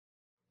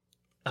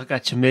I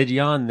got you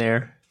mid-yawn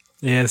there.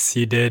 Yes,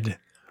 you did.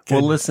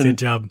 Well, listen, good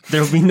job.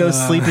 There will be no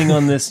sleeping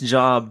on this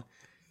job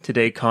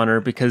today, Connor,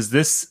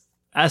 because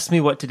ask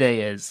me what today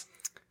is.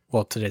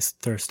 Well, today's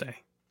Thursday.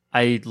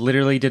 I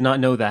literally did not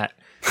know that.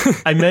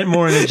 I meant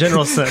more in a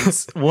general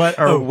sense. What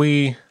are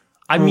we...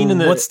 I mean,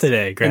 what's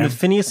today, Graham? In the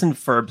Phineas and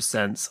Ferb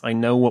sense, I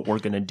know what we're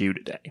going to do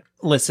today.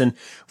 Listen,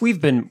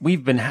 we've been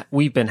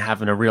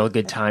having a real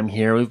good time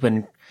here. We've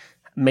been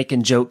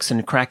making jokes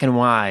and cracking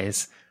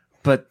wise,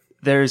 but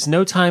there's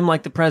no time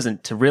like the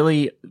present to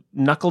really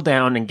knuckle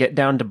down and get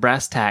down to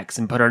brass tacks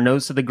and put our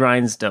nose to the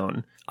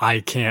grindstone. I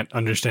can't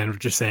understand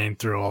what you're saying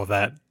through all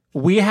that.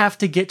 We have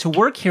to get to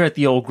work here at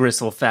the old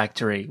Gristle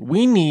factory.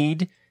 We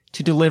need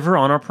to deliver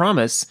on our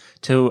promise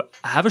to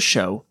have a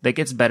show that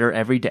gets better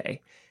every day.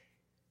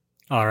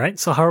 All right,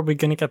 so how are we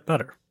going to get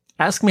better?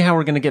 Ask me how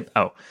we're going to get...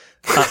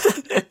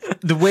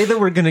 the way that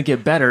we're going to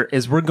get better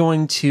is we're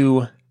going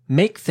to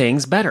make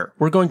things better.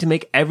 We're going to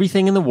make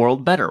everything in the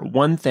world better,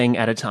 one thing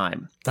at a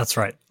time. That's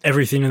right.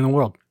 Everything in the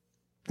world.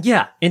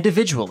 Yeah,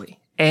 individually.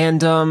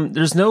 And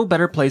there's no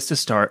better place to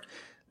start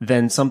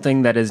than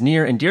something that is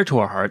near and dear to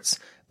our hearts,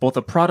 both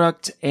a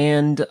product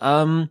and,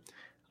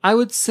 I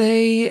would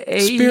say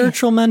a...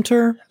 Spiritual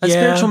mentor?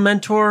 Spiritual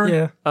mentor.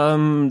 Yeah.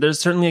 There's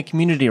certainly a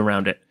community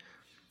around it.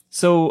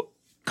 So...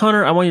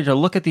 Connor, I want you to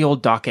look at the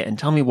old docket and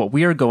tell me what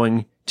we are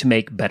going to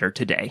make better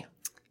today.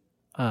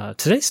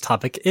 Today's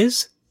topic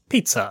is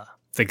pizza,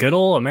 the good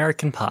old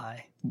American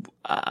pie.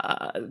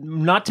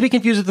 Not to be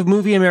confused with the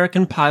movie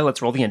American Pie.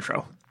 Let's roll the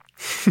intro.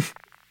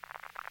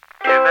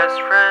 Your best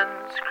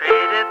friends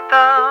created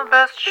the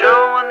best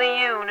show in the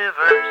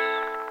universe.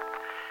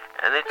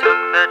 And they took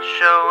that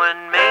show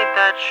and made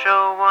that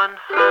show 100%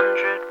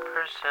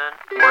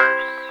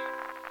 worse.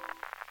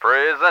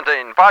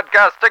 Presenting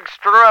Podcast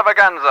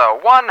Extravaganza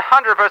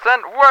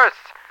 100% Worse,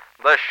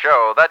 the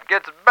show that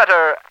gets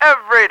better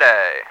every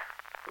day.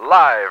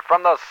 Live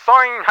from the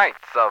soaring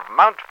heights of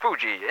Mount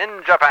Fuji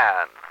in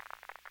Japan.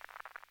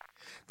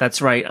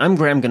 That's right, I'm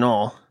Graham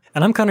Ganol.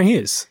 And I'm Connor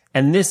Hughes.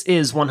 And this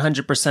is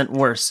 100%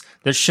 Worse,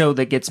 the show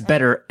that gets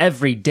better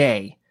every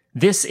day.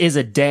 This is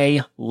a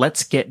day,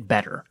 let's get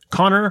better.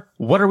 Connor,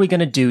 what are we going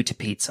to do to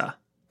pizza?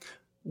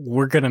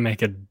 We're going to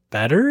make it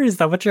better? Is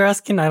that what you're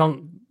asking? I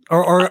don't...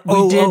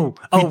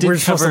 we're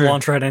supposed to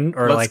launch right in?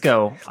 Or let's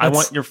go. I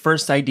want your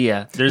first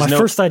idea.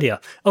 First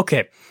idea.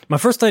 Okay. My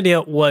first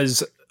idea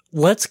was,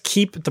 let's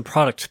keep the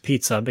product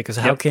pizza, because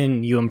how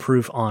can you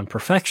improve on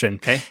perfection?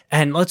 Okay.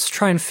 And let's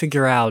try and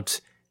figure out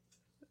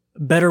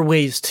better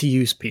ways to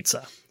use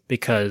pizza.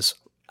 Because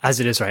as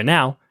it is right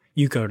now,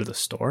 you go to the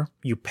store,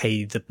 you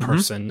pay the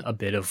person a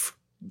bit of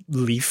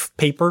leaf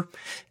paper.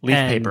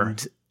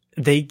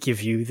 They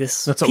give you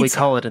this That's pizza. what we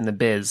call it in the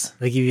biz.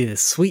 They give you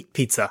this sweet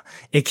pizza.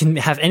 It can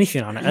have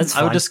anything on it. That's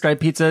fine. I would describe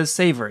pizza as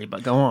savory,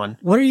 but go on.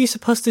 What are you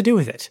supposed to do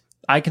with it?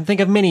 I can think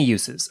of many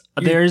uses.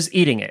 There's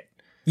eating it.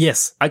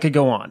 Yes. I could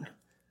go on.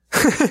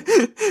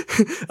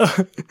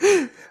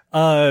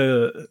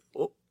 Well,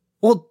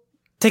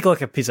 take a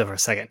look at pizza for a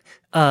second.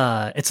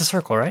 It's a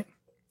circle, right?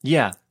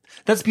 Yeah.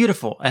 That's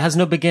beautiful. It has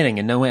no beginning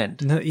and no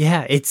end. No,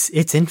 yeah, it's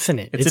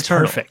infinite. It's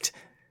eternal. Perfect.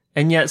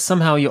 And yet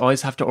somehow you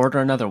always have to order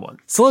another one.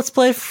 So let's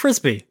play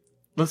Frisbee.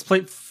 Let's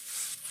play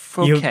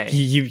okay.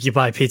 You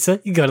buy pizza,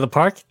 you go to the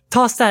park,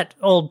 toss that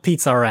old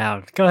pizza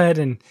around. Go ahead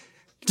and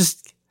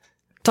just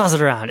toss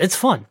it around. It's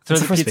fun. Throw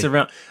the pizza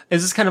around.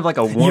 Is this kind of like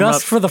a warm-up? You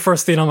asked for the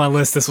first thing on my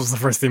list. This was the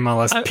first thing on my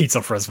list.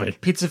 Pizza Frisbee.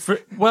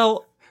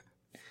 Well,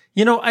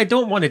 I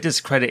don't want to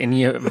discredit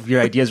any of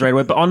your ideas right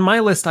away, but on my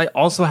list, I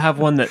also have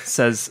one that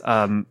says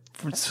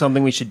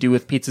something we should do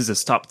with pizzas is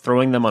stop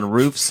throwing them on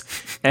roofs.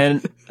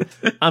 And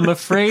I'm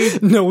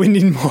afraid... No, we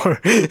need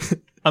more.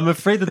 I'm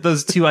afraid that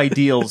those two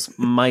ideals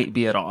might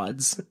be at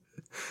odds.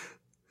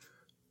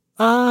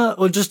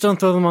 Well, just don't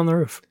throw them on the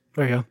roof.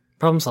 There you go.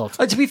 Problem solved.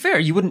 To be fair,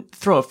 you wouldn't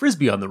throw a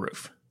Frisbee on the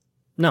roof.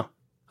 No.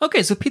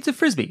 Okay, so pizza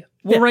Frisbee.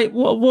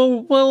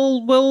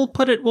 We'll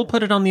put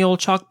it on the old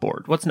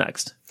chalkboard. What's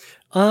next?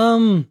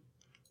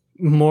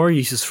 More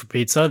uses for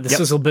pizza. This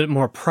is a bit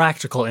more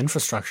practical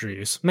infrastructure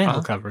use.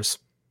 Manhole covers.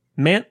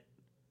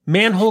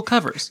 Manhole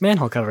covers.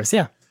 Manhole covers,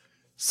 yeah.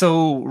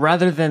 So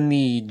rather than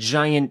the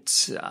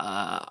giant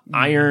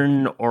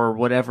iron or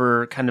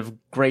whatever kind of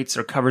grates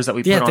or covers that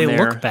we put on there. Yeah, they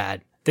look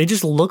bad. They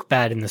just look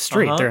bad in the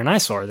street. They're an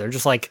eyesore. They're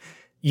just like,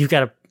 you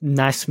got a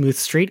nice smooth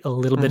street, a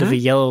little bit of a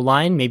yellow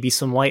line, maybe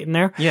some white in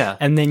there. Yeah.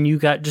 And then you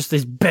got just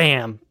this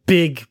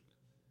big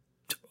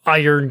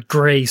iron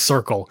gray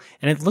circle,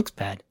 and it looks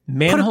bad.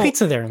 Put a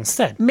pizza there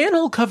instead.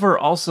 Manhole cover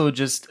also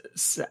just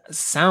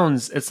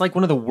sounds, it's like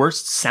one of the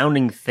worst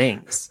sounding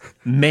things.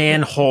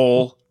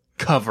 Manhole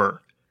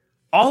cover.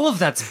 All of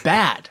that's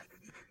bad.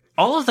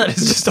 All of that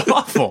is just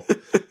awful.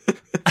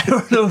 I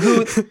don't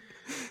know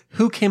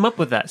who came up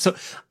with that. So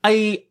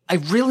I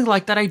really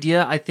like that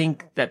idea. I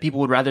think that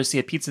people would rather see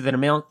a pizza than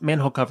a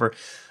manhole cover.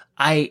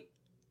 I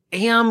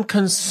am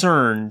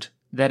concerned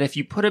that if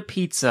you put a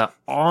pizza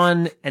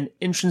on an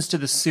entrance to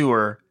the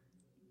sewer,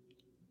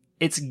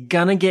 it's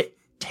gonna get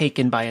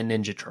taken by a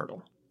Ninja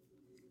Turtle.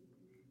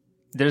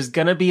 There's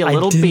gonna be a I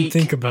little didn't beak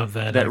think about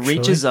that. that actually.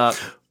 reaches up.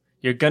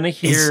 You're gonna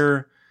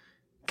hear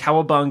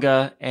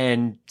cowabunga,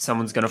 and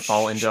someone's gonna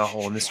fall into a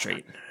hole in the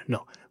street.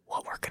 No,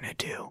 what we're gonna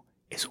do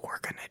is we're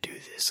gonna do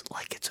this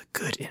like it's a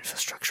good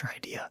infrastructure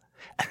idea,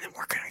 and then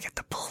we're gonna get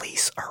the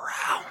police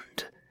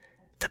around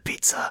the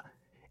pizza,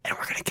 and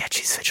we're gonna catch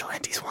these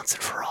vigilantes once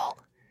and for all.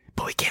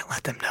 But we can't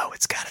let them know.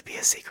 It's gotta be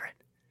a secret.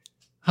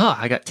 Huh,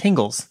 I got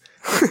tingles.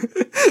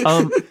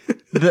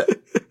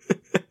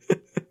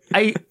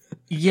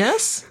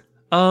 Yes.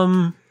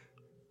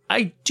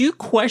 I do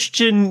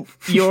question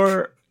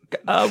your.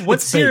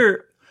 What's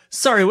your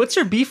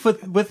beef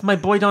with my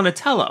boy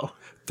Donatello?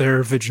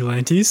 They're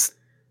vigilantes.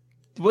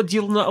 What do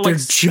you know? They're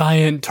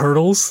giant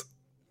turtles.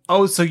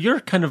 Oh, so you're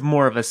kind of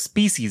more of a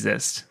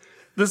speciesist.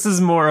 This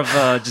is more of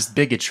just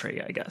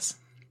bigotry, I guess.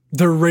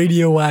 They're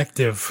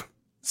radioactive.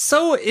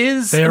 So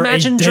is They're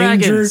Imagine a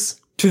danger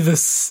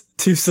Dragons.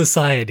 to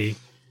society.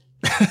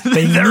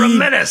 They're a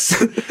menace.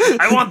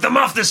 I want them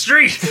off the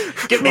street.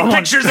 Give me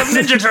pictures of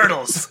Ninja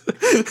Turtles.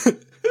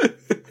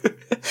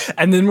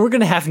 And then we're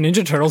going to have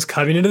Ninja Turtles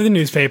coming into the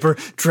newspaper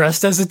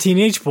dressed as a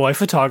teenage boy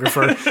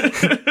photographer.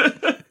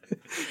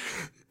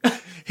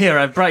 Here,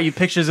 I've brought you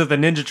pictures of the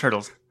Ninja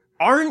Turtles.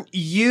 Aren't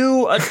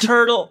you a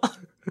turtle?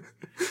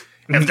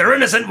 If they're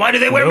innocent, why do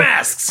they wear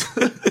masks?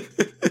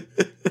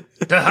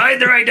 To hide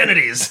their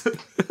identities.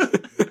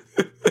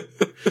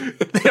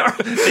 They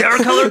are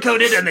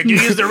color-coded and they do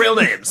use their real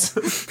names.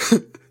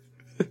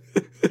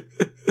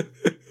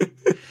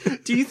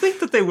 Do you think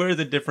that they wear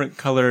the different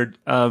colored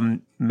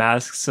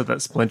masks so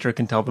that Splinter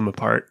can tell them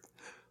apart?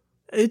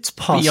 It's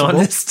possible. Be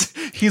honest.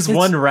 He's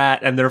one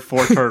rat and they're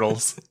 4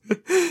 turtles.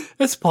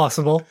 It's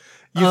possible.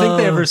 You think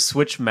they ever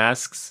switch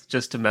masks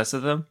just to mess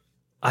with them?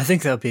 I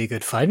think that would be a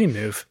good fighting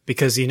move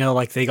because,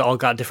 like they all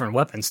got different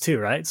weapons too,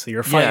 right? So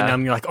you're fighting Yeah.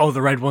 them, you're like, oh,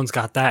 the red one's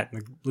got that,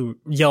 and the blue,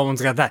 yellow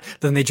one's got that.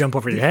 Then they jump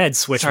over your head,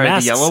 switch Sorry,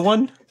 masks. the yellow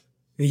one?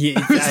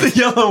 Yeah, It's the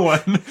yellow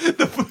one.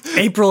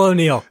 April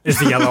O'Neil is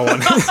the yellow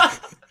one.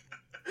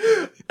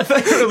 I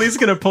thought you were at least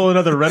going to pull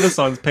another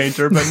Renaissance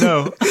painter, but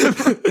no.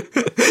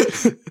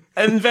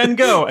 And Van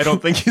Gogh. I don't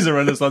think he's a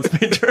Renaissance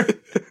painter.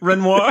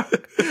 Renoir.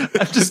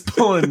 I'm just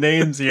pulling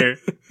names here.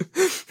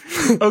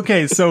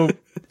 Okay, so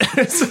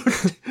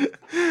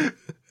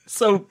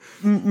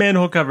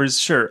manhole covers,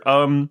 sure.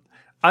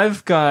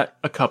 I've got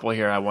a couple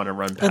here I want to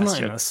run past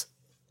Enlighten you. us.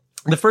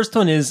 The first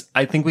one is,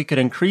 I think we could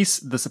increase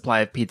the supply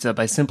of pizza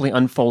by simply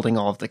unfolding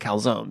all of the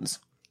calzones.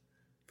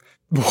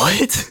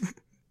 What?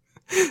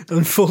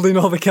 Unfolding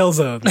all the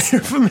calzones.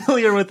 You're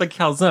familiar with the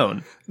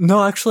calzone?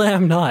 No, actually,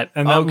 I'm not,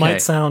 and that Okay.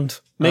 might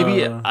sound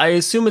Maybe, I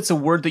assume it's a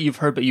word that you've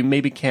heard, but you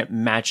maybe can't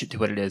match it to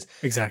what it is.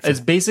 exactly.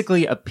 It's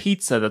basically a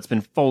pizza that's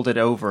been folded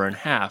over in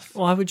half.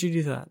 Why would you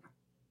do that?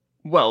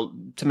 Well,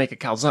 to make a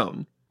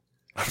calzone.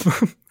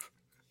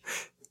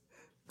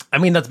 I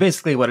mean, that's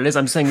basically what it is.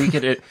 I'm saying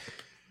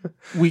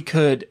we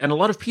could, and a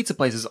lot of pizza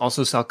places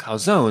also sell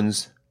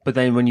calzones, but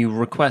then when you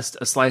request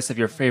a slice of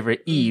your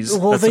favorite ease,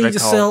 Well, that's they what I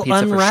just call sell pizza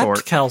for unwrapped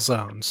short.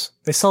 calzones.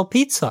 They sell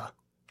pizza.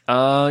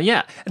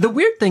 Yeah. The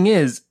weird thing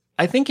is,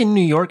 I think in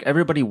New York,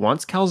 everybody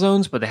wants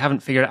calzones, but they haven't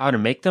figured out how to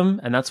make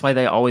them, and that's why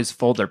they always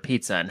fold their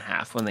pizza in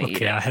half when they eat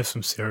Okay, it. I have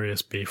some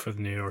serious beef with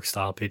New York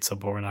style pizza,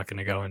 but we're not going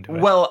to go into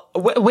it. Well,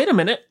 wait a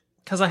minute,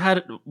 because I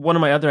had one of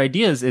my other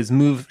ideas is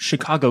move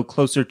Chicago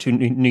closer to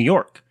New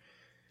York.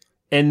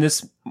 In this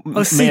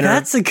see, manner,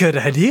 that's a good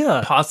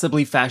idea.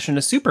 possibly fashion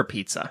a super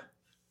pizza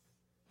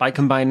by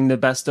combining the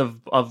best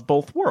of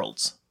both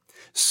worlds.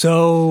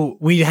 So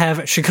we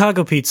have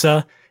Chicago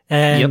pizza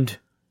and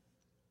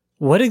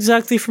what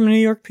exactly from New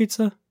York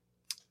pizza?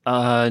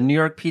 New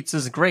York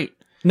pizza's great.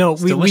 No,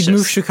 It's we'd delicious.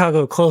 move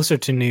Chicago closer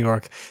to New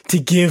York to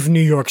give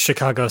New York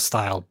Chicago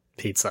style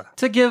pizza.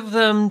 To give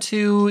them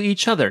to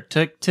each other,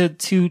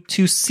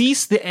 to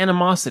cease the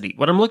animosity.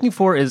 What I'm looking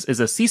for is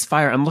a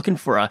ceasefire. I'm looking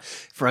for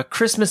a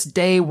Christmas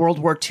Day World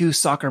War II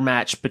soccer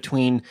match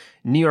between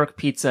New York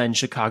pizza and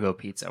Chicago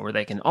pizza, where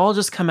they can all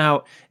just come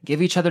out,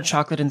 give each other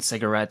chocolate and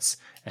cigarettes,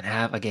 and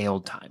have a gay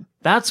old time.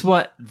 That's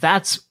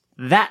the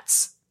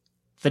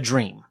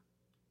dream.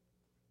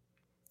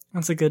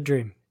 That's a good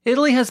dream.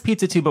 Italy has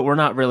pizza too, but we're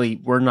not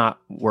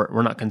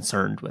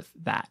concerned with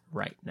that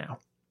right now.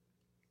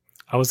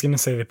 I was going to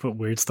say they put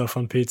weird stuff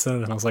on pizza,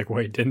 then I was like,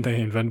 wait, didn't they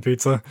invent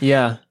pizza?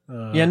 Yeah.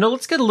 No,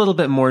 let's get a little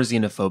bit more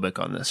xenophobic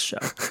on this show.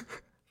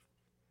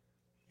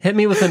 Hit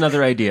me with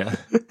another idea.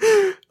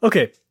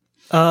 Okay.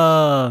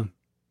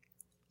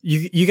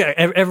 You got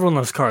everyone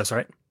loves cars,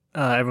 right?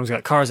 Everyone's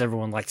got cars.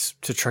 Everyone likes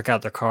to trick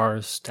out their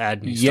cars to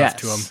add new stuff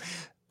to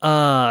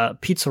them.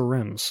 Pizza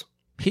rims.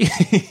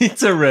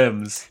 Pizza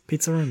rims.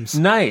 Pizza rims.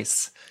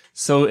 Nice.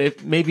 So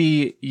if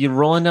maybe you're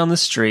rolling down the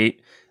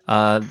street,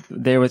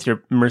 there with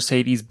your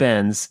Mercedes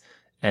Benz,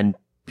 and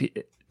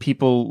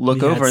people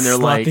look You over got and they're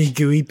sloppy, like,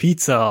 gooey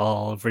pizza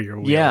all over your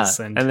wheels.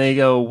 yeah, and and they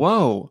go,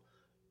 "Whoa,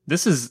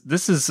 this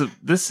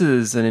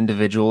is an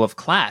individual of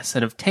class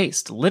and of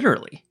taste,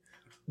 literally."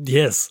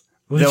 yes,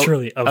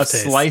 literally a of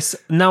taste. slice.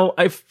 Now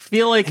I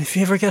feel like And if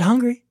you ever get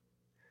hungry,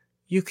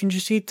 you can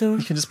just eat the.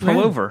 You can just pull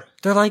over.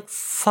 They're like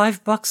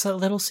 $5 at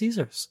Little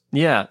Caesars.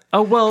 Yeah.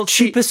 Oh well,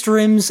 Cheapest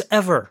rims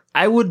ever.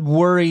 I would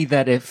worry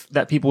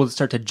that people would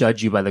start to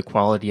judge you by the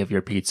quality of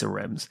your pizza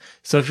rims.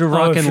 So if you're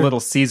rocking Little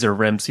Caesar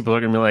rims, people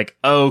are gonna be like,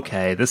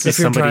 okay, this is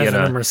somebody in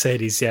a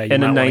Mercedes, yeah, you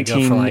in a might wanna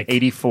go for like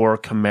 1984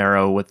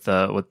 Camaro with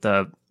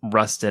the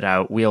rusted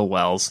out wheel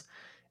wells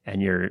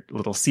and your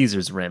Little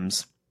Caesars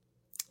rims.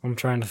 I'm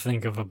trying to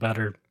think of a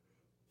better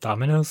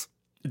Domino's.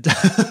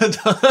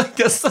 I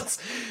guess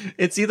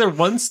it's either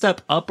one step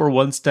up or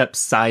one step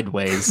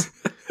sideways.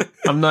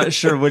 I'm not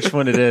sure which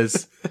one it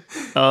is.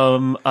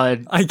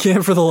 I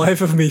can't for the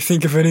life of me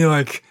think of any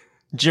like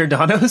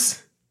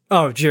Giordano's.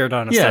 Oh,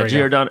 Giordano's. Yeah,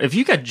 Giordano. If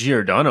you got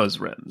Giordano's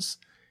rims,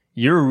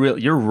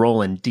 you're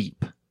rolling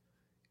deep.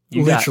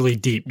 Literally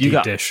deep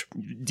dish.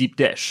 Deep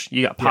dish.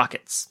 You got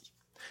pockets.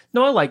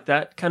 No, I like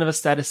that kind of a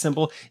status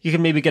symbol. You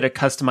can maybe get a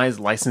customized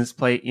license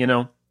plate.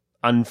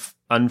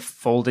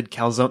 Unfolded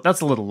calzone.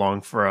 That's a little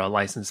long for a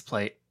license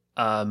plate.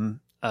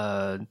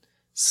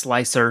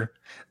 Slicer.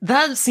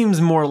 That seems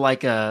more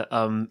like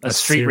a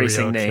street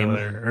racing name.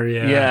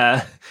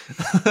 Yeah.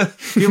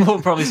 People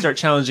will probably start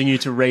challenging you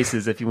to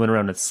races if you went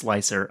around with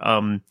Slicer.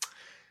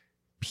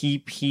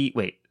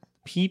 PPRNI.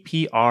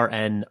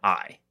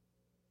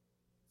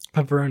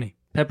 Pepperoni.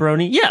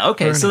 Yeah.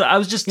 Okay. Pepperoni. So I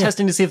was just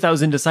testing to see if that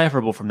was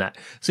indecipherable from that.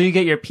 So you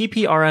get your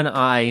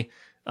PPRNI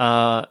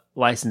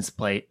license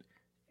plate.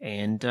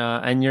 And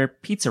your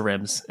pizza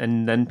rims,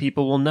 and then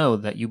people will know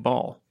that you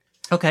ball.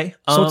 Okay.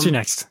 So what's your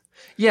next?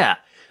 Yeah.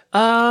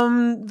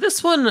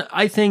 This one,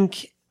 I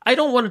think, I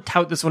don't want to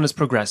tout this one as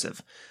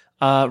progressive.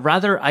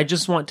 Rather, I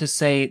just want to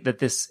say that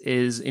this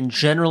is, in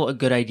general, a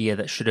good idea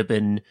that should have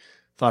been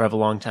thought of a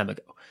long time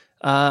ago.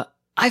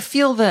 I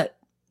feel that,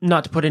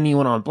 not to put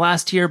anyone on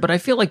blast here, but I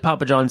feel like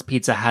Papa John's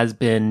pizza has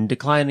been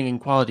declining in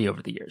quality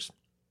over the years.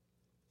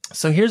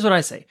 So here's what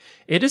I say.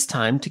 It is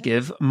time to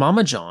give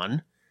Mama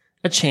John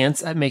a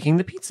chance at making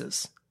the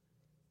pizzas.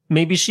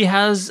 Maybe she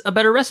has a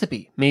better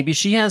recipe. Maybe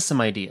she has some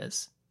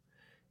ideas.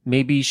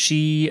 Maybe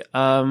she,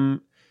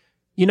 you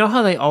know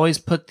how they always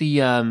put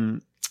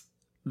the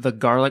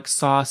garlic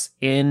sauce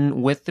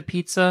in with the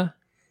pizza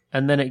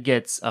and then it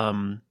gets,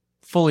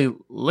 fully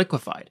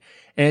liquefied.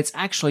 And it's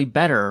actually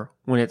better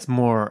when it's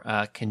more,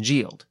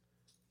 congealed.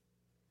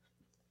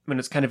 When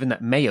it's kind of in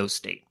that mayo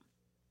state.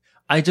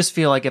 I just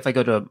feel like if I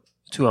go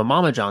to a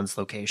Mama John's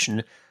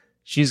location,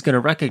 she's going to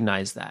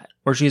recognize that,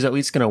 or she's at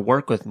least going to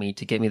work with me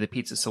to get me the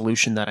pizza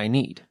solution that I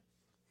need.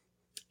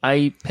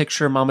 I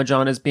picture Mama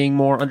John as being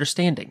more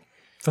understanding.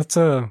 That's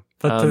a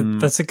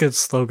good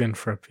slogan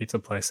for a pizza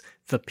place.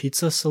 The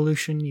pizza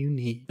solution you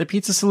need. The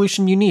pizza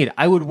solution you need.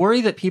 I would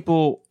worry that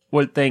people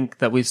would think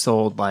that we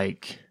sold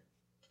like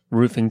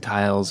roofing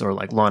tiles or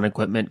like lawn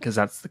equipment, because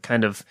that's the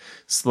kind of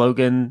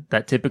slogan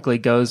that typically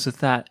goes with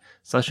that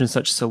such and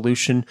such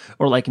solution,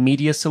 or like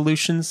media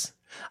solutions.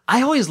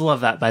 I always love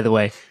that, by the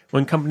way,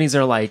 when companies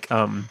are like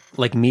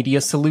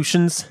media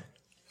solutions.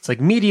 It's like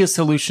media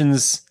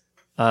solutions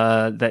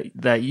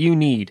that you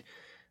need,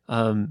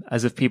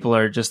 as if people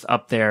are just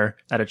up there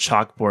at a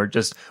chalkboard,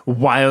 just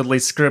wildly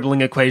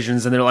scribbling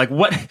equations, and they're like,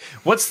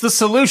 "What's the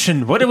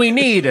solution? What do we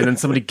need?" And then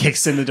somebody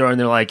kicks in the door, and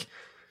they're like,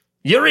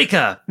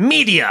 "Eureka!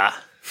 Media!"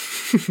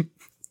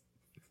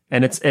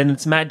 and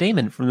it's Matt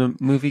Damon from the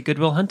movie Good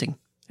Will Hunting,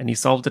 and he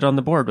solved it on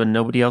the board when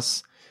nobody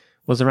else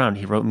was around.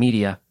 He wrote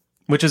media.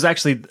 Which is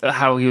actually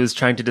how he was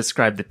trying to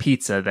describe the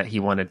pizza that he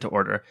wanted to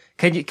order.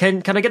 Can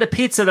I get a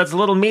pizza that's a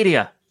little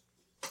media?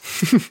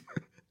 A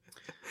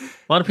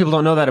lot of people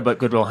don't know that about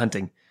Good Will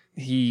Hunting.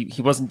 He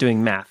wasn't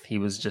doing math. He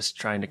was just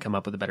trying to come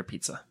up with a better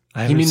pizza.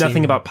 He knew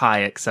nothing about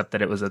pie except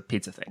that it was a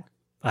pizza thing.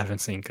 I haven't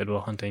seen Good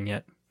Will Hunting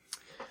yet.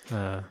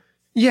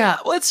 Yeah,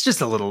 well,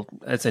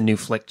 it's a new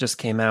flick, just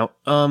came out.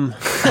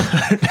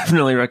 I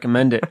definitely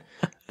recommend it.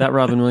 That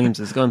Robin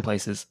Williams is going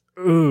places.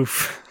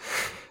 Oof.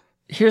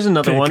 Here's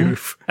another one,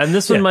 and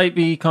this one might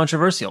be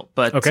controversial,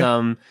 but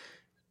okay.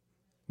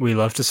 We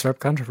love to stir up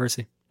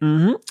controversy.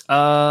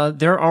 Mm-hmm.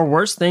 There are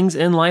worse things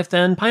in life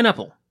than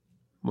pineapple.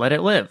 Let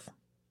it live.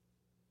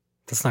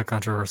 That's not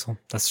controversial.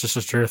 That's just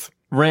the truth.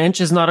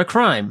 Ranch is not a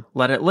crime.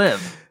 Let it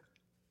live.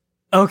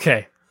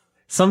 Okay.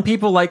 Some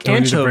people like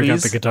anchovies. Need to bring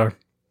out the guitar.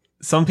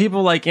 Some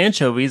people like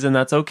anchovies, and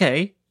that's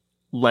okay.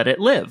 Let it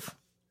live.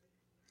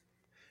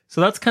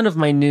 So that's kind of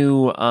my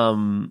new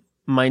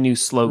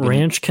slogan.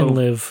 Ranch can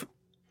live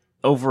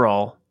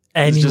overall.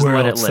 Anywhere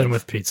else than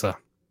with pizza.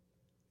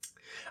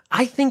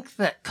 I think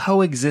that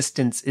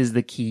coexistence is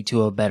the key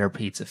to a better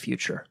pizza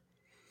future.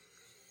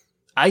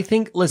 I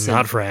think, listen.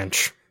 Not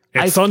ranch.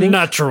 It's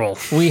unnatural.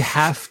 We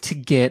have to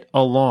get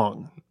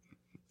along.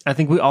 I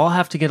think we all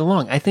have to get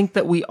along. I think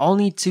that we all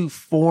need to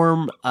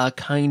form a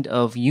kind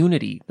of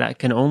unity that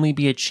can only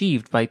be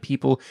achieved by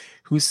people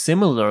who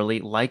similarly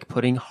like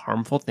putting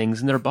harmful things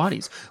in their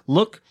bodies.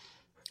 Look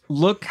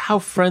how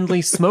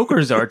friendly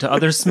smokers are to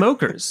other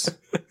smokers.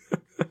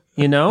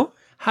 You know?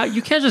 How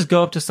you can't just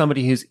go up to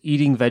somebody who's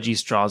eating veggie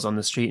straws on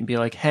the street and be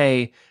like,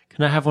 "Hey,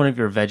 can I have one of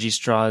your veggie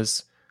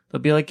straws?"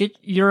 They'll be like, "Get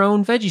your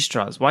own veggie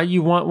straws. Why do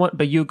you want one?"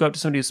 But you go up to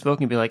somebody who's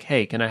smoking and be like,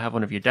 "Hey, can I have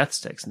one of your death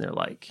sticks?" And they're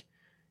like,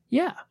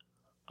 yeah,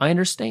 I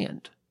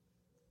understand.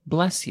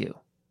 Bless you.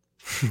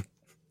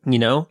 You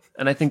know?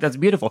 And I think that's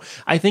beautiful.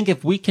 I think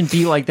if we can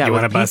be like that You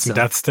with want to buy pizza, some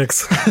death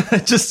sticks?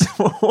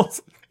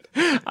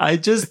 I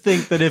just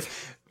think that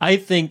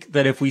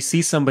if we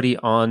see somebody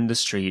on the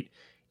street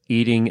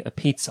eating a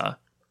pizza,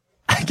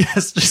 I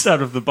guess just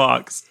out of the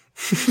box,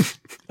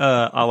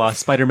 a la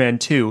Spider-Man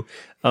 2,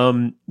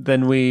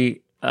 then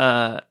we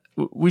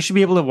should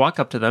be able to walk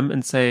up to them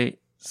and say,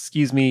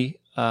 "Excuse me,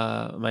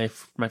 my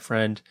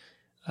friend,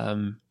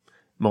 mon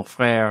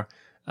frère,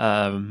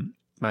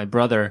 my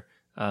brother,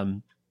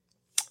 I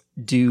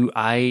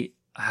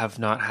have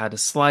not had a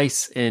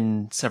slice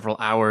in several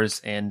hours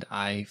and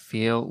I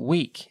feel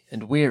weak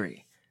and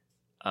weary.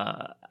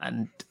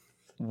 And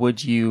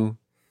would you,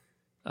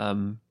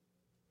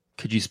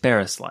 could you spare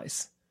a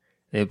slice?"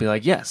 They'd be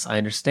like, "Yes, I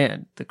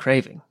understand the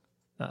craving,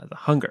 the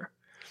hunger."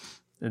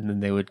 And then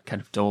they would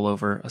kind of dole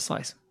over a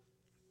slice.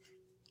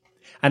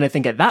 And I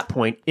think at that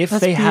point, if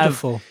That's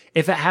beautiful.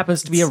 if it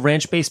happens to be a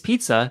ranch-based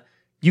pizza,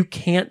 you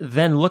can't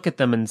then look at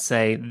them and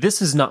say,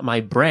 "This is not my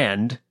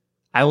brand.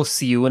 I will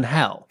see you in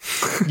hell."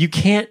 You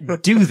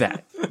can't do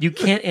that. You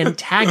can't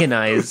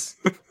antagonize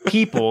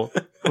people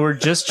who are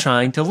just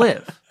trying to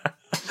live.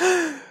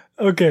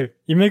 Okay,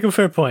 you make a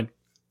fair point.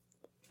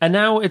 And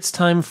now it's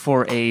time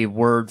for a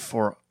word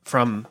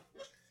from.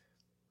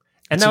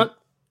 And now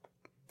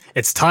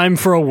It's time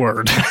for a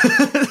word.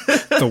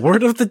 The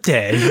word of the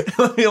day.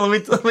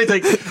 let me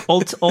take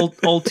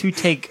old two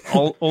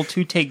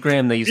take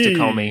Graham they used to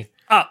call me.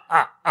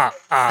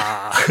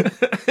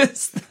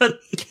 Is that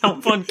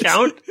Count Von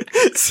Count?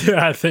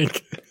 Yeah, I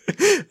think.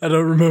 I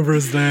don't remember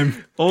his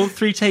name. Old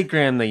 3-take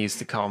Graham they used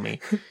to call me.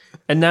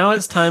 And now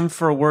it's time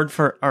for a word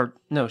for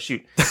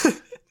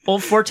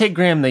Old 4-take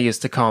Graham they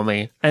used to call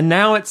me. And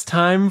now it's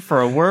time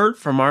for a word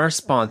from our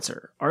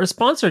sponsor. Our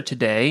sponsor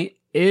today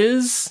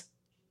is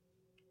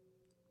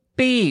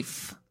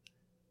beef.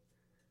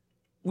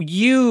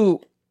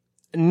 You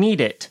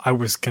need it. I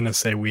was going to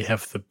say we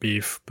have the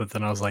beef, but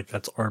then I was like,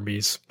 that's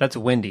Arby's. That's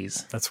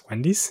Wendy's. That's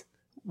Wendy's?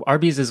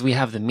 Arby's is we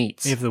have the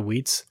meats. We have the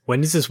wheats.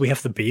 Wendy's is we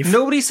have the beef.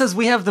 Nobody says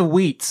we have the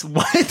wheats.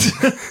 What?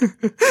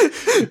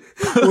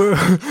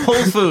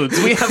 Whole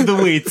Foods, we have the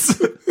wheats.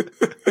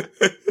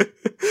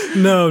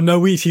 No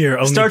wheat here.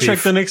 Only Star beef. Trek: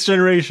 The Next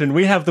Generation,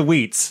 we have the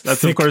wheats.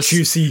 That's Thick, of course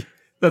juicy.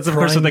 That's of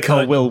course what they call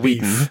prime-cut Will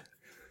beef. Wheaton.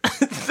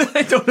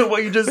 I don't know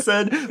what you just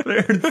said, but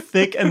I heard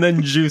thick and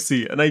then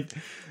juicy, and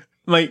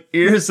my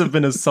ears have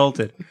been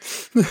assaulted.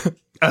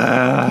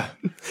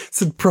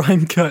 It's a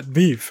prime cut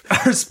beef.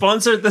 Our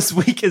sponsor this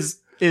week is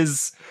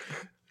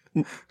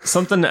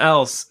something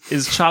else,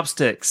 is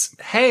Chopsticks.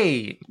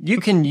 Hey, you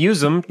can use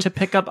them to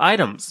pick up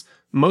items,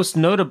 most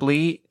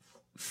notably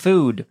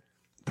food,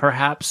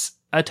 perhaps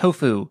a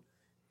tofu.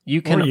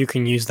 You can Or you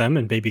can use them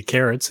in baby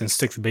carrots and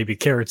stick the baby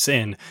carrots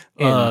in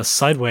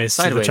sideways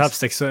to the sideways.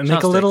 chopsticks and make a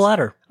Chopsticks. little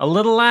ladder a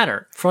little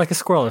ladder for like a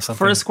squirrel or something.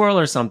 for a squirrel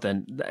or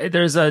something.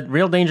 There's a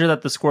real danger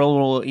that the squirrel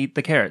will eat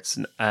the carrots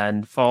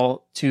and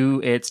fall to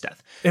its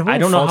death. It won't I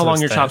don't know fall how to long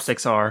its your death.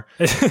 chopsticks are.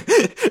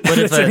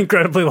 It's an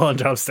incredibly long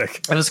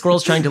chopstick. If a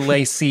squirrel's trying to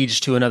lay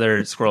siege to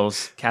another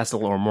squirrel's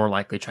castle, or more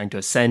likely trying to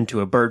ascend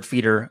to a bird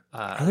feeder,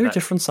 Are there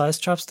different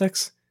sized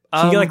chopsticks?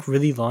 Can you get like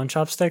really long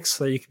chopsticks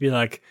so you could be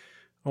like,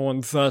 I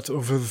want that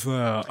over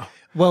there.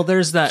 well,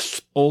 there's that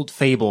old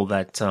fable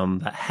that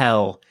that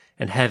hell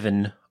and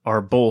heaven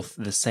are both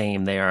the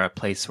same. They are a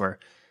place where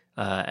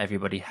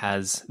everybody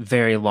has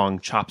very long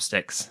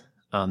chopsticks,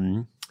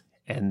 and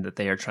that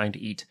they are trying to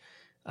eat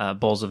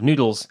bowls of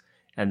noodles,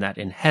 and that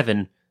in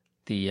heaven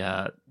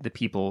the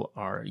people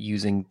are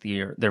using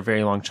their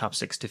very long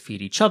chopsticks to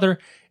feed each other,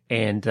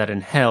 and that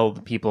in hell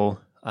the people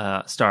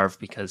starve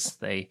because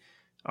they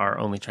are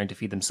only trying to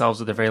feed themselves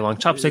with their very long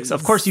chopsticks.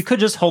 Of course, you could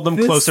just hold them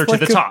This closer to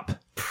like the a top.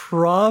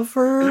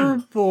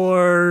 Proverb,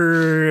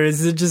 or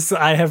is it just?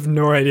 I have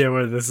no idea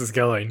where this is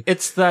going.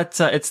 It's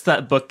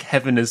that book,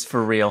 Heaven is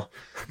for Real.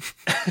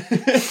 I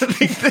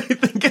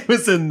think it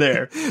was in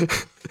there.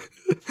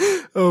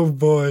 Oh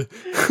boy.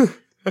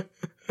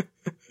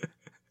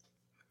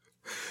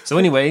 So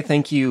anyway,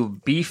 thank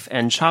you, Beef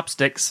and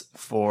Chopsticks,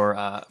 for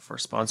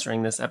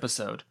sponsoring this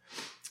episode.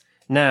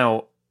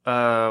 Now,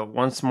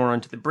 once more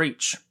onto the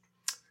breach.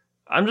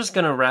 I'm just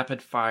gonna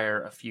rapid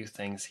fire a few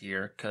things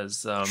here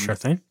because Sure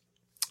thing.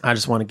 I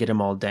just want to get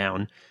them all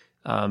down.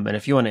 And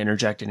if you want to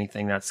interject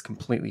anything, that's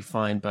completely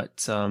fine.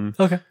 But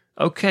Okay.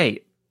 okay.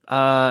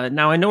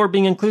 Now I know we're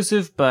being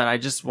inclusive, but I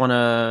just want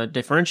to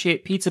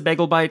differentiate pizza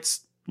bagel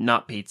bites,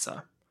 not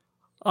pizza.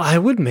 I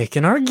would make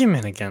an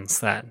argument against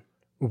that.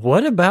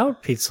 What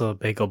about pizza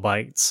bagel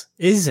bites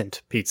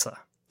isn't pizza?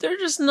 They're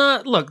just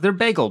not. Look, they're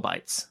bagel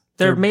bites.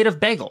 They're made of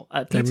bagel.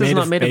 Pizza's made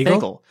not of made of bagel?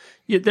 bagel.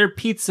 Yeah, they're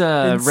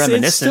pizza It's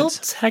reminiscent.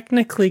 still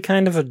technically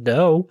kind of a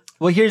dough.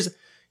 Well, here's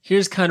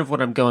kind of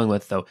what I'm going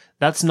with, though.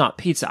 That's not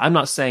pizza. I'm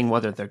not saying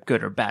whether they're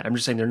good or bad. I'm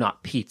just saying they're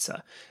not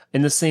pizza.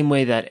 In the same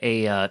way that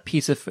a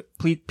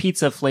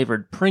pizza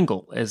flavored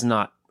Pringle is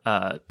not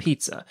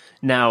pizza.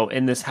 Now,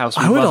 in this house,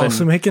 I would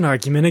also make an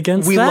argument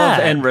against we that. love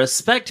and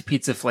respect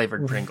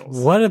pizza-flavored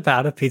Pringles. What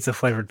about a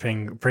pizza-flavored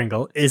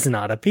Pringle is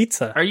not a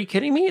pizza? Are you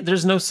kidding me?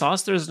 There's no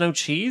sauce, there's no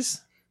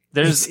cheese?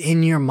 It's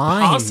in your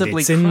mind.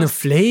 possibly It's in the crust-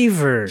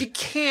 flavor. You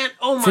can't.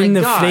 Oh It's my in the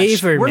gosh!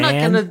 flavor, We're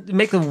man. not gonna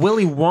make the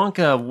Willy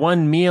Wonka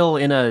one meal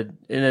in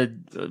a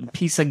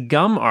piece of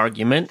gum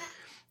argument.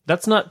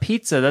 That's not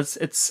pizza.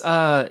 It's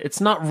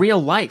not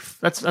real life.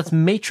 That's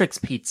Matrix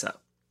pizza.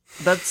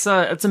 That's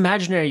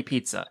imaginary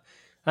pizza.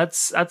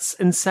 That's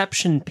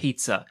Inception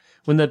pizza.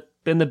 When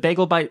the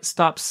bagel bite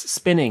stops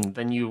spinning,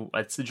 then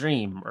it's a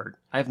dream. Or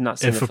I have not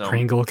seen If the a film.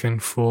 Pringle can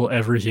fool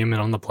every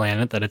human on the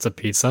planet that it's a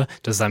pizza,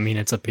 does that mean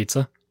it's a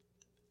pizza?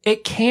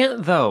 It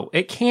can't though.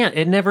 It can't.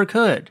 It never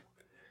could.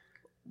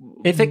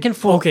 If it can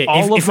fool Okay,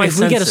 all if of my we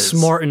get a senses-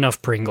 smart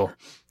enough Pringle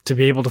to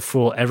be able to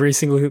fool every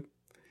single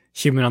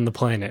human on the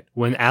planet,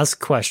 when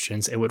asked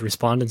questions, it would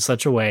respond in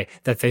such a way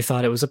that they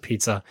thought it was a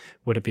pizza.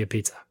 Would it be a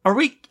pizza? Are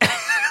we?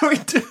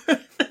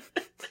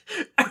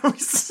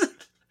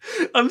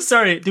 I'm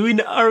sorry.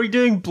 Are we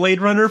doing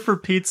Blade Runner for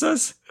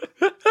pizzas?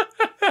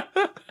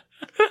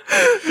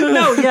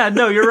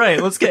 No, you're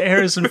right. Let's get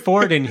Harrison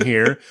Ford in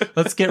here.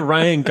 Let's get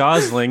Ryan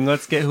Gosling.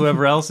 Let's get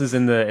whoever else is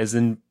in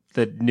the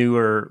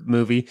newer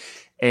movie.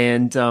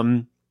 And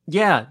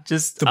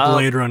just The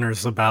Blade Runner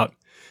is about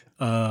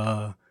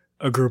a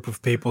group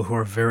of people who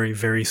are very,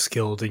 very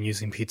skilled in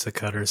using pizza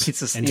cutters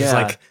Pizzas, and just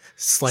yeah. like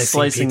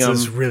slicing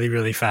pizzas them really,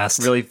 really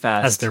fast really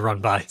fast as they run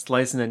by.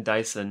 slicing and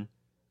dicing.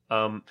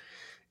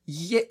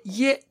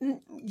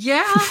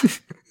 Yeah.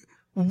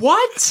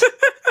 What?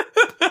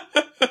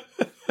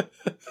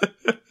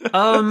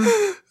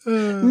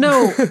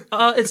 No.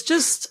 It's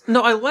just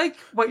no. I like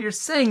what you're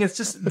saying. It's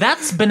just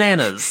that's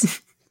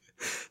bananas.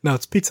 No,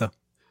 it's pizza.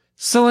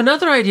 So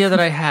another idea that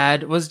I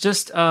had was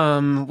just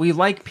we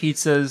like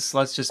pizzas.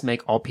 Let's just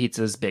make all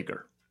pizzas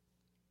bigger.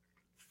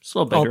 Just a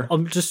little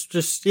bigger.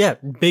 Yeah,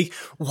 big.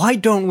 Why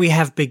don't we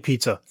have big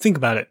pizza? Think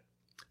about it.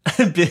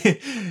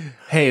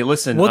 Hey,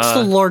 listen. What's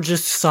the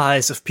largest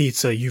size of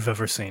pizza you've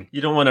ever seen?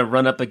 You don't want to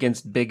run up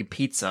against big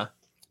pizza.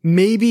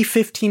 Maybe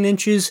 15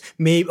 inches.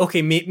 Maybe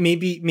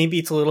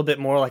it's a little bit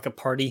more like a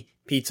party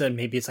pizza, and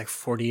maybe it's like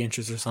 40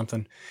 inches or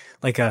something.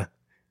 But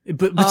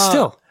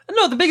still.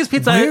 No, the biggest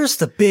pizza. Where's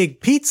the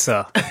big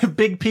pizza?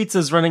 Big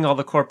pizza's running all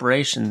the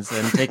corporations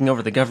and taking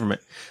over the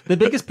government. The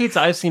biggest pizza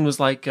I've seen was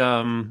like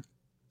a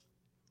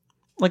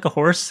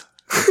horse.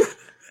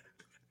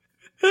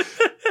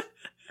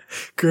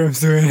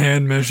 Graham's doing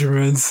hand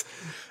measurements.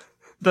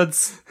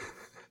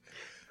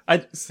 I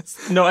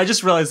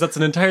just realized that's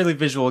an entirely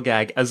visual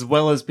gag, as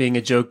well as being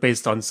a joke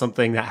based on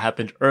something that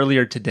happened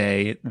earlier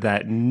today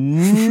that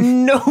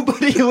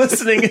nobody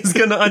listening is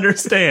going to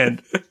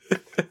understand.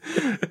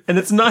 And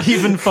it's not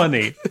even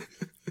funny.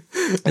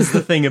 Is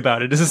the thing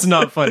about it. Is it's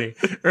not funny.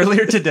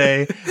 Earlier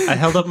today, I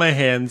held up my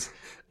hands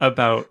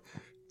about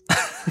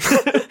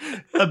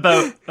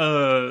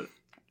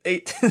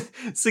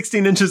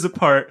 16 inches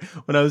apart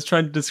when I was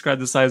trying to describe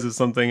the size of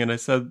something, and I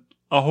said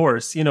a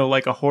horse,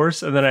 like a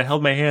horse, and then I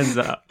held my hands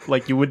up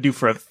like you would do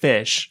for a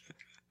fish.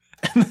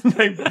 And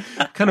then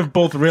I kind of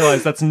both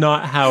realized that's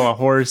not how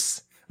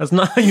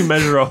you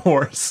measure a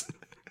horse.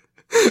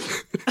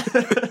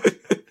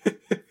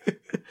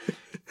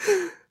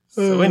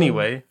 So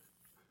anyway,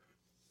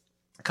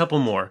 a couple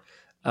more.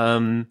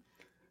 Make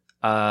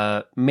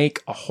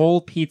a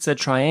whole pizza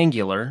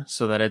triangular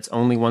so that it's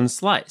only one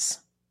slice.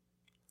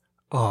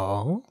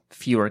 Oh.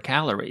 Fewer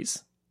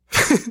calories.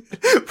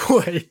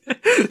 Wait.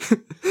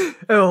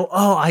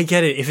 Oh, I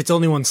get it. If it's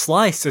only one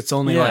slice, it's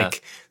only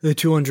like the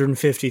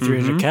 250,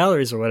 300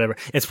 calories or whatever.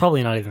 It's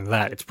probably not even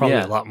that. It's probably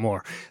a lot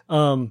more.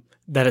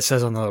 That it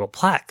says on the little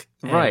plaque.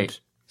 And Right.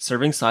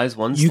 Serving size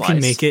one you slice. can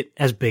make it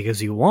as big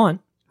as you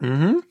want.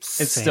 Mm-hmm. It's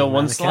Same still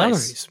one amount of slice.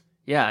 calories.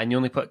 Yeah, and you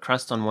only put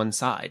crust on one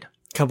side.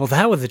 Couple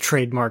that with a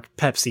trademark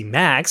Pepsi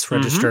Max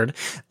registered,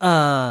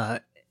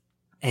 and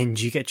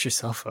you get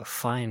yourself a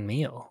fine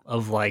meal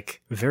of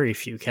like very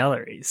few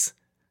calories,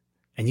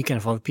 and you can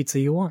have all the pizza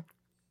you want.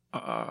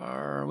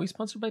 Are we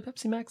sponsored by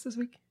Pepsi Max this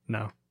week?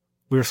 No,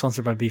 we were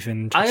sponsored by Beef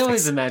and I Chopsticks.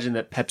 always imagine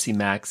that Pepsi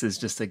Max is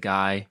just a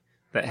guy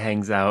that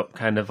hangs out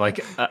kind of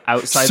like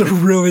outside. Just a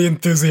really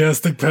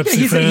enthusiastic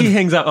Pepsi fan. He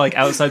hangs out like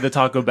outside the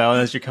Taco Bell,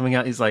 and as you're coming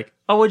out, he's like,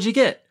 "Oh, what'd you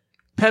get?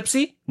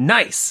 Pepsi?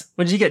 Nice.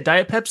 What'd you get?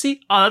 Diet Pepsi?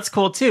 Oh, that's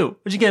cool too.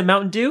 What'd you get? A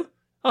Mountain Dew?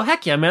 Oh,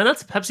 heck yeah, man.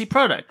 That's a Pepsi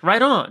product.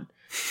 Right on.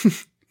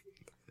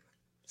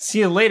 See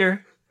you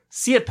later.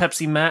 See ya,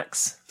 Pepsi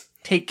Max.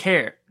 Take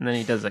care." And then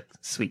he does a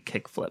sweet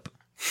kickflip.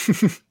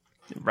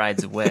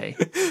 Rides away.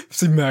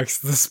 Pepsi Max,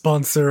 the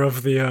sponsor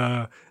of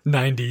the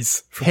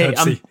 90s for Hey,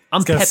 Pepsi.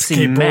 I'm He's got Pepsi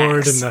a skateboard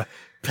Max. and the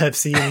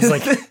Pepsi, and he's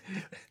like,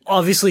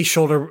 obviously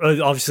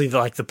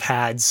like the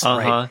pads,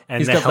 right? And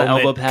He's got the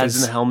helmet, elbow pads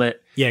 'cause- and the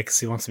helmet. Yeah, because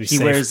he wants to be He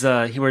safe.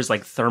 wears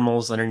like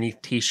thermals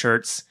underneath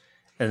t-shirts,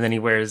 and then he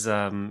wears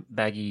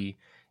baggy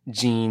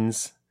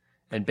jeans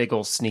and big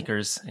old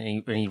sneakers,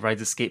 and he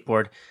rides a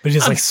skateboard But he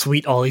just like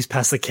sweet ollies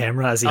past the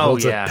camera as he Oh,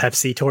 holds yeah. a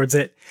Pepsi towards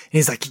it. And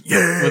he's like,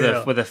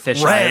 yeah, with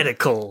a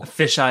radical.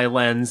 fisheye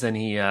lens, and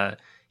he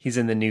He's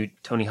in the new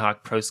Tony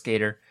Hawk Pro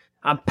Skater.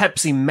 I'm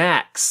Pepsi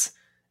Max.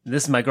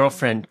 This is my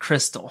girlfriend,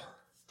 Crystal.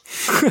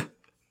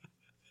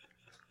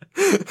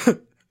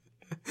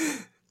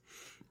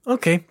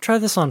 Okay, try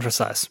this on for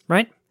size,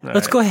 right?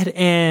 Let's right. go ahead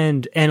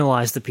and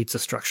analyze the pizza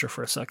structure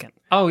for a second.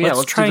 Oh, yeah,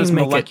 let's try do this and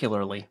make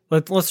molecularly.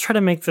 Let's try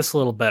to make this a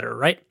little better,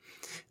 right?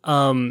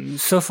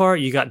 So far,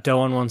 you got dough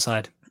on one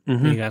side,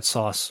 you got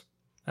sauce,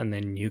 and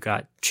then you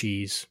got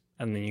cheese,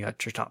 and then you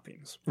got your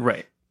toppings.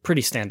 Right.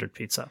 Pretty standard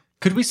pizza.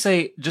 Could we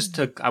say,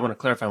 I want to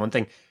clarify one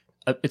thing.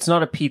 It's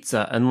not a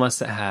pizza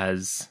unless it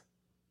has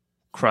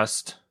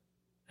crust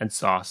and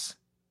sauce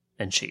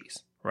and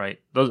cheese, right?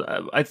 Those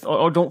I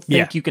don't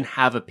think you can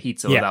have a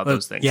pizza without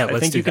those things. Yeah, I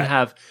think you can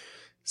have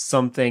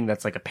something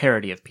that's like a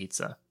parody of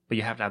pizza, but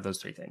you have to have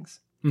those three things.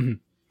 Mm-hmm.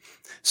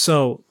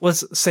 So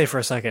let's say for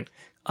a second,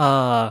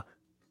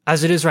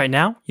 as it is right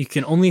now, you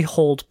can only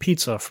hold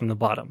pizza from the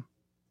bottom.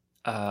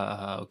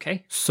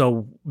 Okay.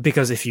 So,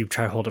 because if you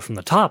try to hold it from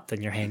the top,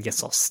 then your hand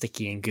gets all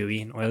sticky and gooey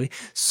and oily.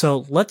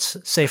 So let's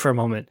say for a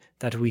moment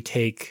that we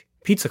take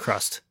pizza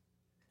crust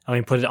and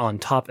we put it on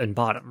top and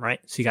bottom,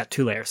 right? So you got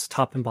two layers,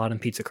 top and bottom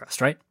pizza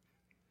crust, right?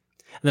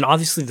 And then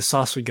obviously the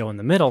sauce would go in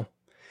the middle.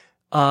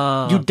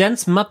 You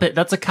dense Muppet,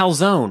 that's a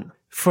calzone.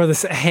 For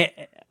this,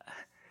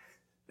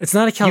 it's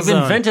not a calzone. You've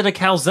invented a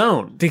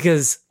calzone.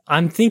 Because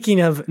I'm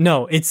thinking of,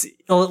 no, it's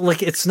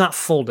like, it's not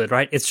folded,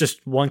 right? It's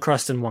just one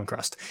crust and one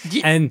crust.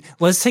 And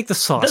let's take the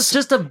sauce. That's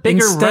just a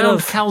bigger round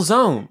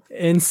calzone.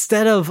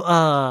 Instead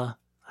of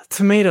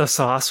tomato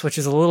sauce, which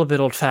is a little bit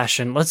old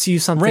fashioned, let's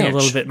use something a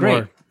little bit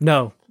more.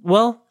 No.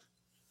 Well,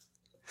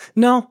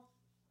 no.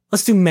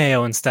 Let's do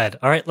mayo instead.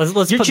 All right. Let's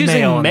You're put choosing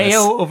mayo on this.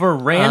 over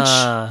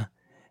ranch?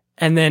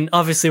 And then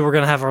obviously we're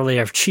going to have our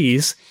layer of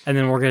cheese, and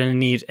then we're going to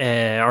need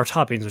our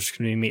toppings, which is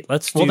going to be meat.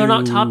 Well, they're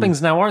not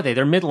toppings now, are they?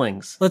 They're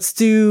middlings. Let's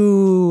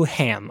do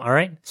ham, all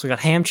right? So we got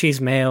ham,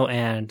 cheese, mayo,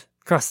 and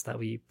crust that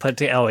we put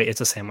to... Oh, wait, it's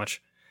a sandwich.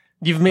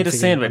 You've made a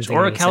sandwich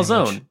or a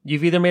calzone.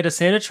 You've either made a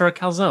sandwich or a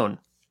calzone.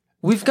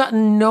 We've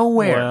gotten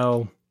nowhere.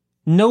 Well...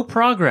 No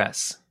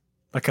progress.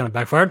 That kind of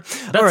backfired.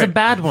 That's a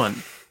bad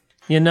one.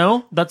 You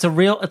know? It's a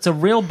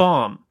real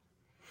bomb.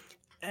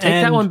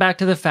 Take that one back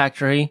to the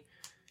factory.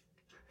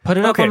 Put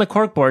it up on the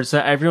corkboard so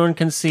that everyone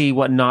can see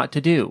what not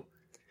to do.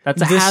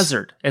 That's a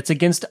hazard. It's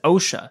against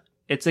OSHA.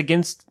 It's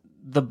against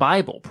the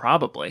Bible,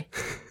 probably.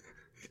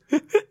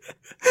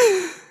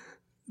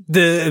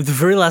 The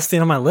very last thing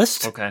on my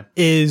list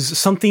is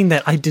something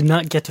that I did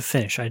not get to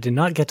finish. I did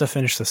not get to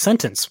finish the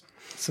sentence.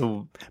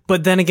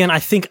 But then again, I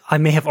think I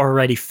may have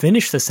already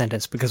finished the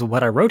sentence because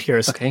what I wrote here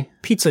is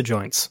pizza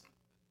joints.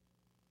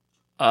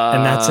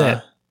 And that's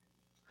it.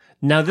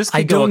 Now this could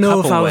I don't know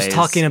if I was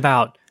talking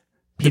about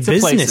pizza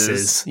businesses,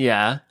 places,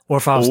 yeah, or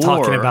if I was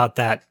talking about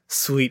that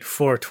sweet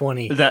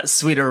 420, that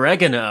sweet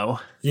oregano.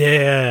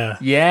 Yeah.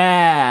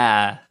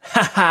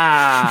 Ha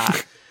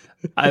ha.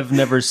 I've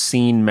never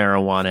seen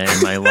marijuana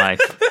in my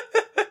life.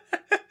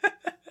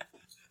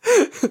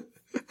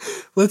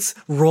 Let's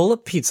roll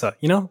up pizza.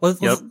 You know, let's,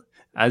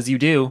 as you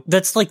do.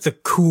 That's like the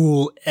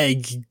cool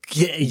egg,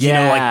 you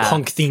know, like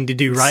punk thing to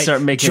do, right?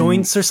 Start making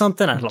joints or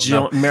something. I don't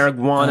know.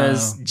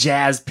 Marijuanas,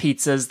 jazz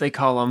pizzas, they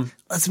call them.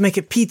 Let's make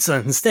it pizza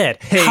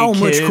instead. Hey, how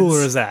kids. much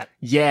cooler is that?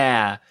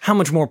 Yeah. How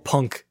much more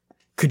punk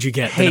could you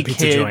get than a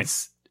pizza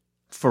joint?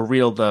 For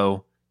real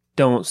though,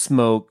 don't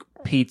smoke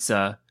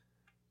pizza,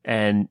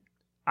 and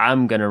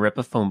I'm gonna rip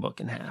a phone book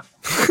in half.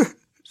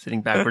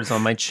 Sitting backwards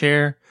on my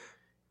chair,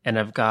 and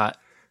I've got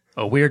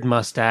a weird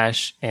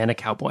mustache and a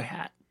cowboy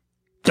hat.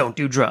 Don't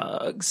do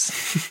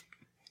drugs.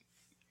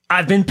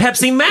 I've been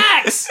Pepsi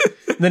Max!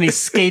 Then he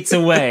skates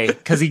away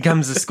because he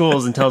comes to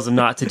schools and tells them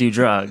not to do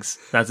drugs.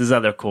 That's his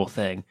other cool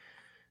thing.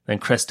 Then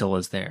Crystal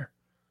is there.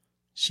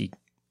 She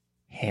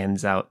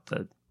hands out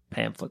the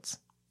pamphlets.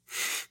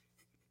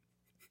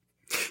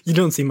 You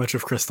don't see much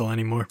of Crystal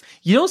anymore.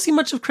 You don't see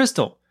much of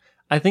Crystal.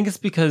 I think it's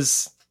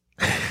because...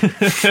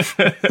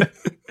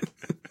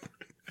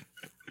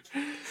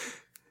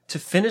 To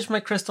finish my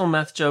crystal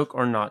meth joke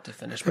or not to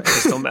finish my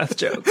crystal meth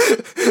joke?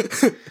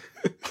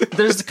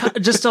 There's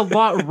just a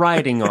lot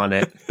riding on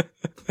it.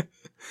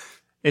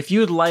 If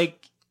you would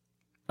like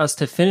us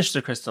to finish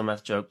the crystal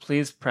meth joke,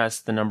 please press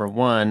the number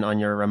 1 on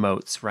your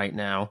remotes right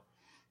now.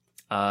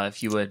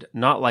 If you would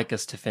not like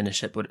us to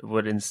finish it,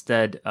 would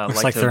instead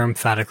looks like they're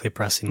emphatically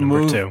pressing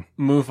number 2.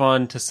 Move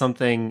on to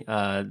something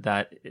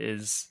that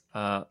is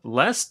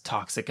less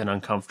toxic and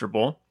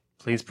uncomfortable.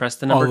 Please press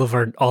the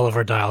number. All of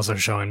our dials are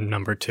showing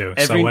number 2.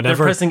 They're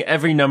pressing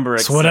every number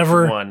except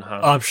whatever 1.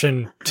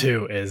 Option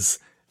 2 is,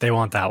 they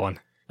want that one.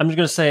 I'm just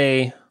gonna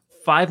say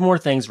 5 more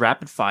things,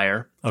 rapid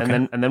fire,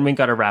 and then we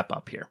got to wrap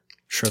up here.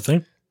 Sure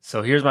thing.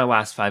 So here's my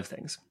last 5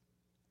 things.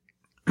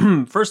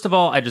 First of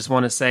all, I just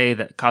want to say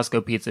that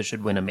Costco Pizza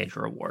should win a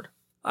major award.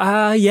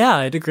 Yeah,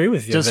 I'd agree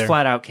with you. Just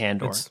flat out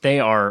candor. They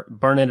are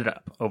burning it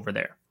up over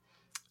there.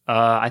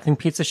 I think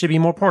pizza should be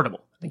more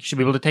portable. I think you should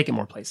be able to take it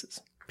more places.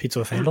 Pizza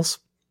with handles?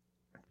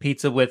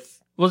 Pizza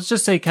with, well, let's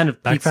just say kind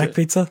of backpack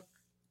pizza?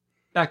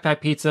 Backpack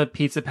pizza,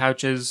 pizza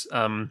pouches.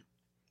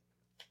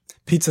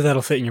 Pizza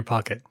that'll fit in your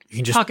pocket. You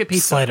can just Pocket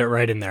pizza. slide it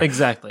right in there.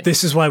 Exactly.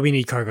 This is why we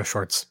need cargo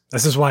shorts.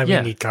 This is why we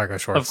Yeah, need cargo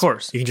shorts. of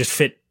course. You can just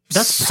fit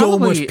That's so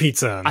probably- much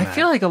pizza in I that.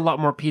 feel like a lot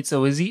more pizza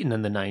was eaten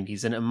in the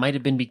 90s, and it might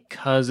have been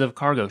because of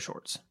cargo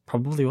shorts.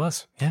 Probably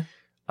was. Yeah.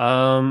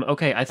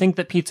 Okay, I think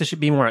that pizza should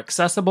be more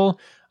accessible.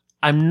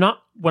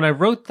 When I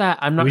wrote that,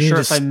 I'm not We need sure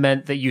to if I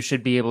meant that you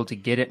should be able to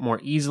get it more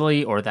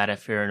easily, or that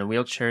if you're in a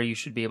wheelchair, you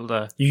should be able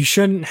to. You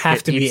shouldn't have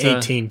Get to pizza. be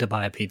 18 to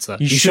buy a pizza.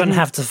 You You shouldn't shouldn't-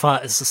 have to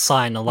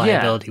sign a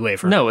liability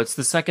waiver. No, it's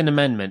the Second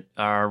Amendment,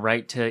 our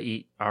right to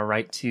eat, our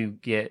right to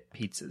get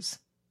pizzas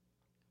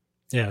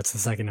Yeah, it's the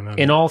Second Amendment.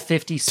 in all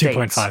 50 states.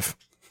 2.5.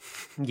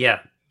 Yeah.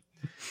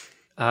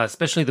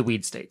 Especially the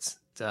weed states.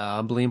 It's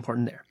humbly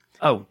important there.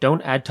 Oh,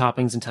 don't add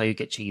toppings until you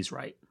get cheese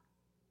right.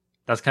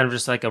 That's kind of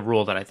just like a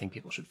rule that I think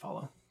people should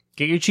follow.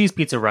 Get your cheese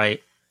pizza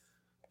right,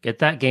 get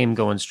that game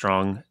going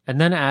strong,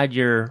 and then add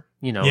your,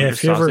 Yeah, your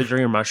if you ever- sausage or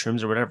your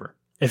mushrooms or whatever.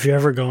 If you're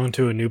ever going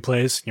to a new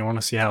place and you want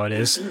to see how it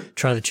is,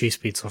 try the cheese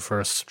pizza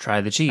first.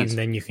 Try the And cheese.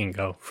 then you can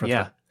go for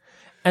Yeah.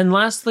 And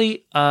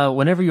lastly,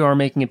 whenever you are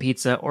making a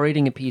pizza or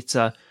eating a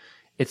pizza,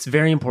 it's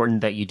very important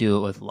that you do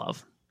it with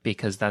love,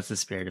 because that's the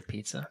spirit of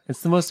pizza.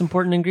 It's the most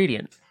important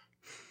ingredient.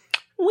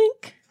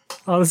 Wink.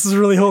 Oh, this is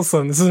really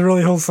wholesome. This is a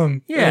really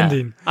wholesome Yeah,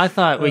 ending. I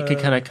thought we could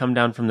kind of come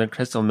down from the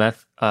crystal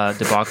meth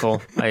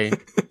debacle by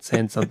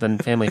saying something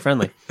family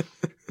friendly.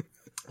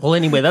 Well,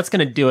 anyway, that's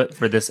going to do it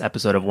for this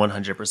episode of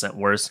 100%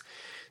 Worse.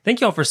 Thank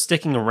you all for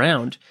sticking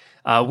around.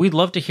 We'd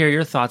love to hear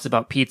your thoughts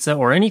about pizza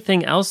or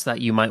anything else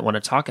that you might want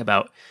to talk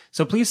about.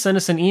 So please send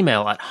us an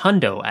email at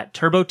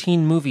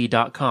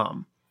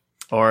hundo@turboteenmovie.com.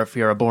 Or if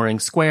you're a boring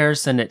square,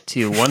 send it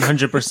to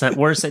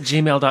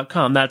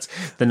 100%worse@gmail.com. That's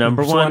the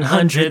number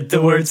 100,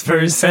 the words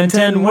percent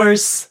and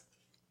worse.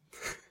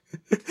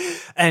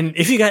 And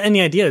if you got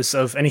any ideas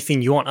of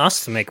anything you want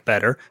us to make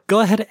better, go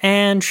ahead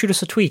and shoot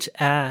us a tweet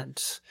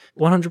at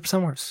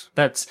 100% Worse.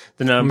 That's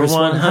the number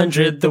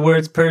 100, the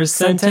words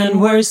percent and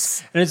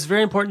worse. And it's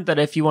very important that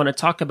if you want to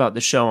talk about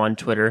the show on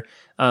Twitter,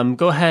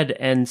 go ahead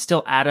and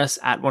still add us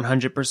at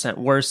 100%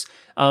 Worse.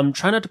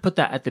 Try not to put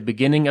that at the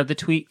beginning of the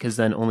tweet, because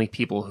then only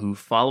people who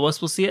follow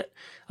us will see it.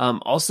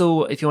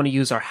 Also, if you want to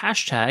use our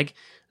hashtag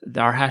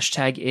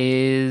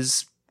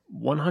is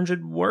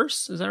 100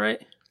 Worse. Is that right?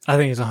 I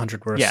think it's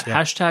 100 Worse. Yeah,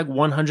 hashtag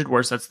 100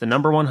 Worse. That's the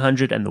number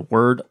 100 and the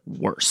word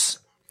worse.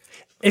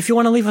 If you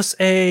want to leave us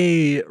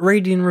a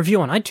rating and review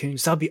on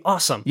iTunes, that'd be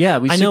awesome. Yeah,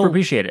 we I super know-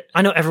 appreciate it.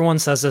 I know everyone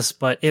says this,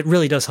 but it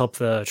really does help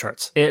the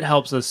charts. It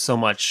helps us so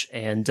much.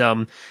 And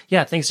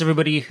thanks to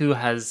everybody who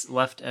has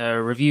left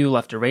a review,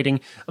 left a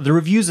rating. The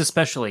reviews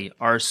especially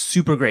are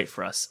super great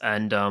for us.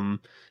 And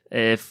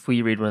if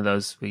we read one of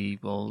those, we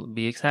will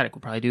be ecstatic.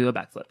 We'll probably do a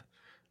backflip.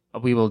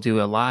 We will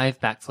do a live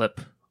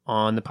backflip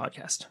on the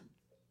podcast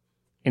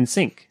in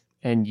sync.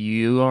 And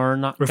you are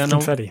not With going to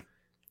confetti.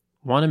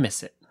 want to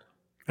miss it.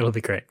 It'll be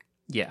great.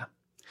 Yeah.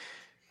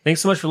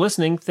 Thanks so much for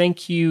listening.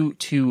 Thank you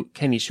to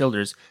Kenny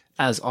Childers,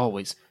 as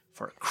always,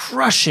 for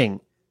crushing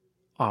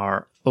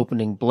our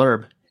opening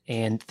blurb.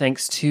 And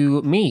thanks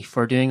to me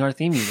for doing our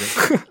theme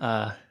music.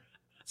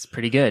 It's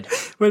pretty good.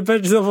 Wait,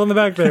 pat yourself on the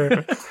back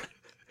there.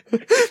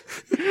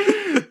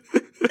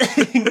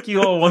 Thank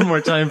you all one more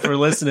time for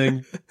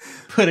listening,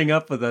 putting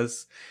up with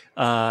us,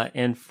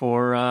 and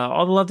for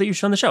all the love that you've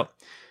shown the show.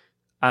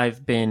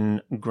 I've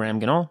been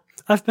Graham Ganol.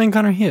 I've been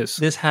Connor Hughes.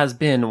 This has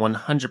been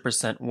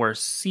 100%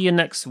 Worse. See you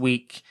next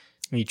week.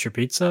 Eat your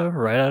pizza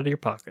right out of your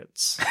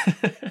pockets. And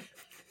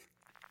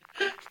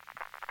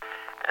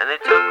they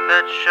took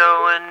that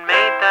show and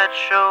made that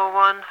show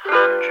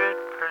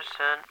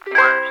 100%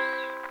 worse.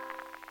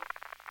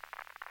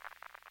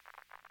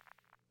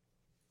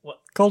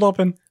 Cold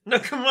open. No,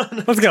 come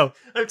on. Let's go.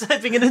 I'm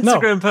typing an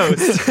Instagram post.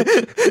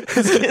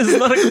 It's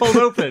not a cold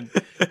open.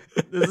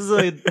 This is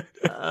a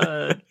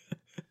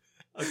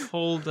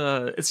cold.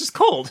 It's just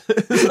cold.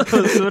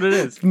 That's what it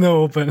is.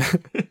 No open.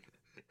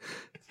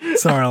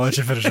 Sorry, I'll let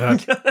you finish that. I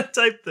gotta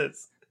type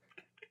this.